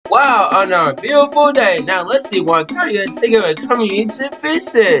on our beautiful day. Now let's see what Caillou and Tigger are coming in to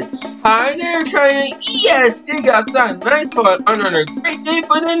visit. Hi there, Caillou. Yes, you got some nice fun on another great day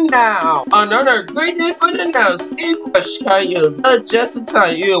for the now. Another great day for the now. Skate Crush Caillou. Just in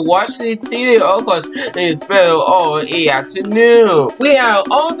time you watch the TV, of course, and it's been all the afternoon. We have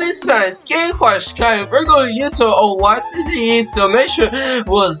all this time. Skate Crush Caillou. We're going to use our watch the TV, so make sure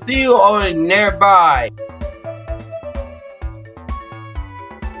we'll see you all nearby.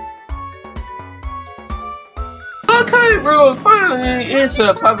 Okay, bro, finally, it's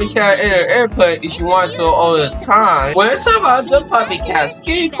a puppy cat in an airplane if you want to all the time. When it's about the puppy cat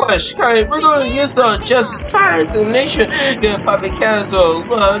Skate Crush Caillou, we're going to use just the time to make sure the puppy cats will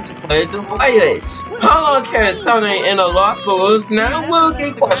love to play the violet. How long can something in the lost balloons now will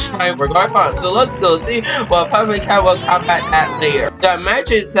get Crush Caillou we're going to find. So let's go see what puppy cat will combat that later. The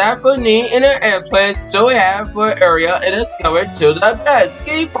match is happening in an airplane, so we have for area and discover to the best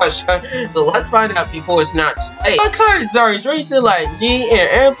Skate Crush Caillou. So let's find out before it's not too late. Okay, sorry, drinks like me and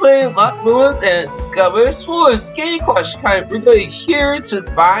airplane, lost balloons, and discover sports. Skate Crush Caillou. We're going here to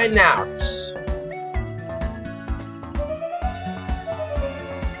find out.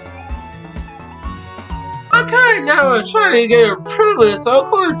 Okay, now we're trying to get a privilege, so of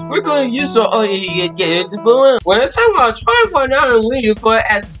course we're going to use all you get into balloon. When I talk about try one out and leave for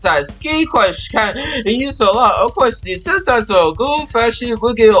exercise, Skate Crush Caillou and use a lot. Of course, the exercise are good fashion,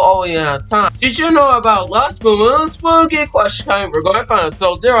 we'll get all in our time. Did you know about lost balloons? We'll get Crush Caillou, we're going to find out.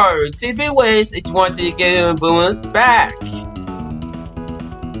 So there are different ways if you want to get your balloons back.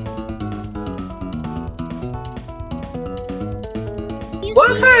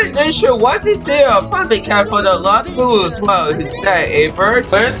 Okay, then sure, what's it say a puppy cat for the lost balloons? Well, is that a bird?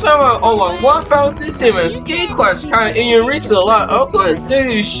 When someone over 1,007 Skate Crush Caillou and you reach a lot, of course,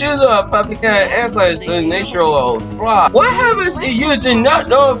 then you shoot a puppy cat airplanes in natural fly. What happens if you do not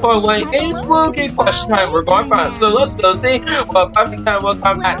know for when it's Skate Crush Caillou we're going to find? So let's go see what puppy cat will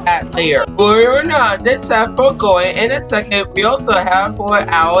come at that later. We're not this time for going in a second. We also have for an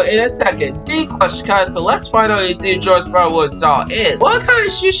hour in a second. Skate Crush Caillou, so let's find out if George Brown what all is. What kind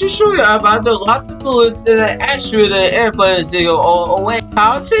of shit should show you about the lost balloons that actually the airplane to go all away?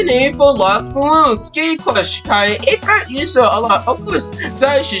 How to name for lost balloons? Skate Crush Caillou. If not use a lot, of course,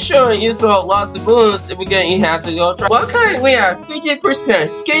 so she's showing you so lots of balloons. If we get you have to go try. Okay, we have 50%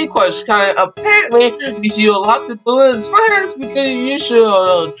 Skate Crush Caillou. Apparently, if you lost the balloons first, because you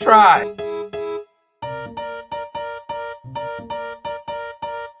should try.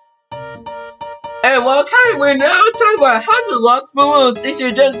 And well, we're now talking about how to lost balloons if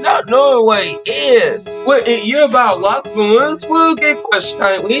you just not know what it is. What you about lost balloons will get Crush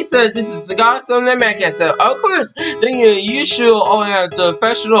Caillou. We said this is the guy on the Mac and said, of course, then you should all have the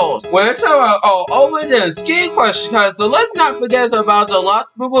professionals. We're talking about over the Skate Crush Caillou, so let's not forget about the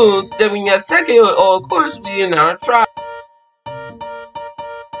lost balloons. Then we get second, or of course, we now try.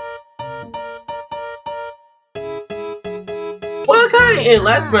 Okay, and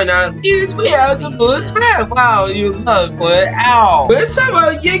last but not least, we have the Blues Fat. Wow, you love for it out. But somehow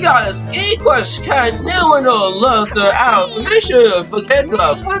you got a Skate Crush Caillou. No one loves the out, so make sure you forget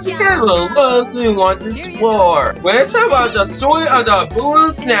to put together loves we want to explore. We're talking about the story of the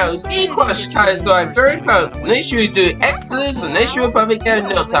balloons now. Skate Crush Caillou, so I'm very proud. So make sure you do X's and make sure you probably get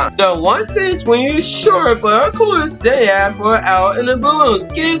no time. The one is when you're sure, but of course, they have for out in the balloons.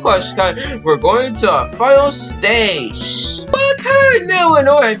 Skate Crush Caillou. We're going to our final stage. Okay, now I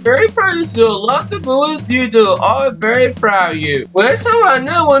know I'm very proud of you. Lots of balloons you do. All very proud of you. Well, that's how I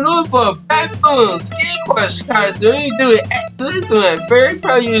know we're known for bad balloons. Skate Crush Caillou. So you do it excellent. So I'm very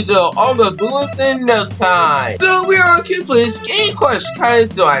proud of you do all the balloons in no time. So we are complete Skate Crush Caillou.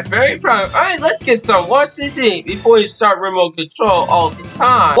 So I'm very proud. Alright, let's get some watch today before you start remote control all the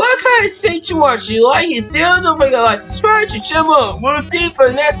time. What kind of state you watch? You like it? See, don't forget to like, subscribe to the channel. We'll see you for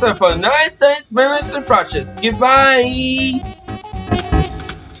the next time for 9 cents, minutes, and projects. Goodbye.